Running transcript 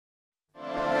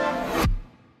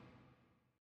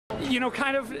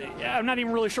Kind of, I'm not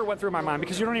even really sure what through my mind,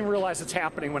 because you don't even realize it's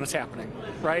happening when it's happening,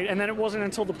 right? And then it wasn't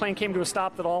until the plane came to a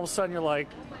stop that all of a sudden you're like,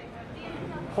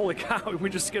 holy cow, we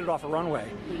just skidded off a runway.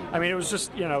 I mean, it was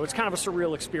just, it's kind of a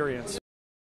surreal experience.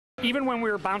 Even when we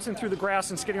were bouncing through the grass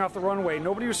and skidding off the runway,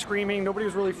 nobody was screaming, nobody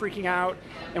was really freaking out.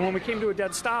 And when we came to a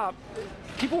dead stop,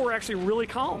 people were actually really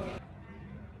calm.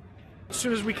 As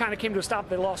soon as we kind of came to a stop,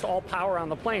 they lost all power on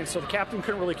the plane, so the captain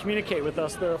couldn't really communicate with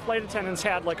us. The flight attendants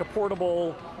had like a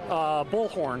portable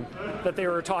bullhorn that they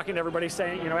were talking to everybody,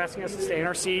 saying, asking us to stay in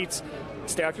our seats,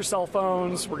 stay off your cell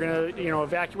phones, we're going to,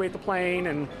 evacuate the plane,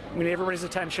 and we need everybody's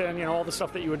attention, all the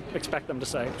stuff that you would expect them to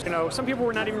say. Some people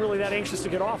were not even really that anxious to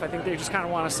get off. I think they just kind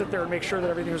of want to sit there and make sure that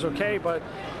everything was okay, but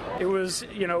it was,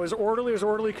 as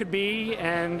orderly could be,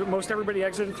 and most everybody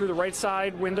exited through the right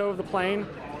side window of the plane.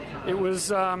 It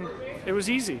was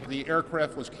easy. The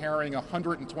aircraft was carrying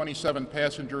 127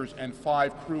 passengers and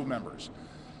 5 crew members.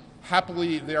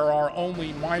 Happily, there are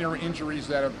only minor injuries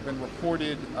that have been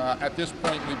reported. At this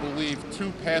point, we believe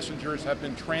 2 passengers have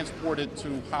been transported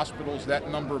to hospitals. That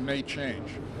number may change.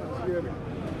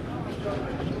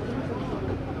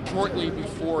 Shortly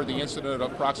before the incident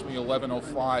at approximately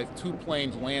 11:05, 2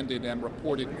 planes landed and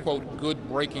reported, quote, good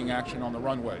braking action on the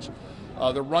runways.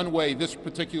 The runway, this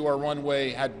particular runway,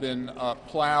 had been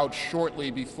plowed shortly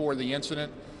before the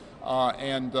incident,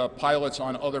 and pilots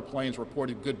on other planes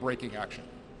reported good braking action.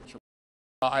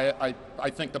 I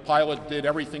think the pilot did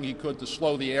everything he could to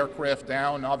slow the aircraft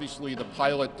down. Obviously, the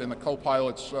pilot and the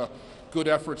co-pilot's good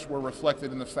efforts were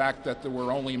reflected in the fact that there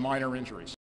were only minor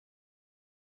injuries.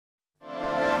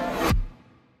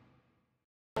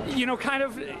 Kind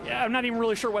of, I'm not even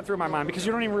really sure what through my mind, because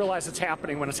you don't even realize it's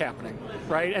happening when it's happening,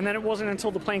 right? And then it wasn't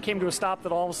until the plane came to a stop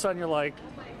that all of a sudden you're like,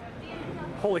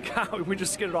 holy cow, we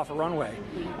just skidded off a runway.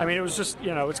 I mean, it was just,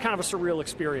 it's kind of a surreal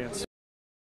experience.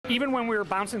 Even when we were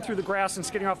bouncing through the grass and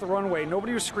skidding off the runway,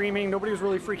 nobody was screaming, nobody was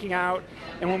really freaking out.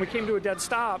 And when we came to a dead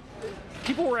stop,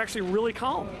 people were actually really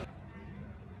calm.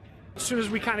 As soon as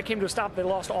we kind of came to a stop, they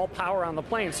lost all power on the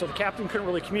plane, so the captain couldn't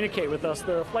really communicate with us.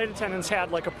 The flight attendants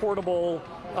had like a portable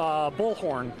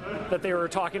bullhorn that they were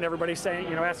talking to everybody, saying,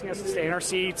 asking us to stay in our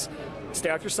seats, stay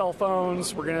off your cell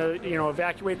phones, we're going to,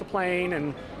 evacuate the plane,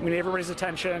 and we need everybody's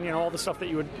attention, all the stuff that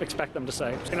you would expect them to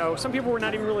say. Some people were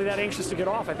not even really that anxious to get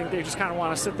off. I think they just kind of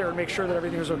want to sit there and make sure that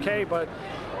everything was okay, but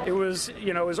it was,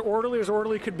 as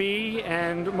orderly could be,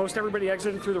 and most everybody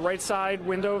exited through the right side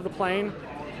window of the plane.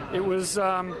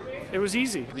 It was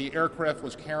easy. The aircraft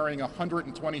was carrying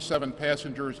 127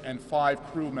 passengers and 5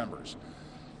 crew members.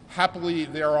 Happily,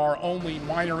 there are only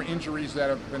minor injuries that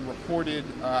have been reported.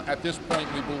 At this point,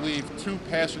 we believe 2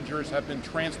 passengers have been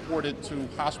transported to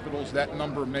hospitals. That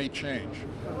number may change.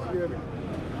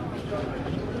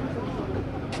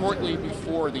 Shortly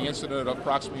before the incident at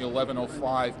approximately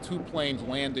 11:05, 2 planes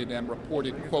landed and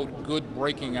reported, quote, good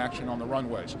braking action on the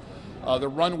runways. The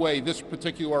runway, this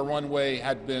particular runway,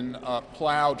 had been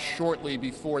plowed shortly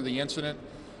before the incident,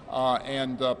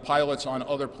 and pilots on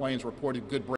other planes reported good braking.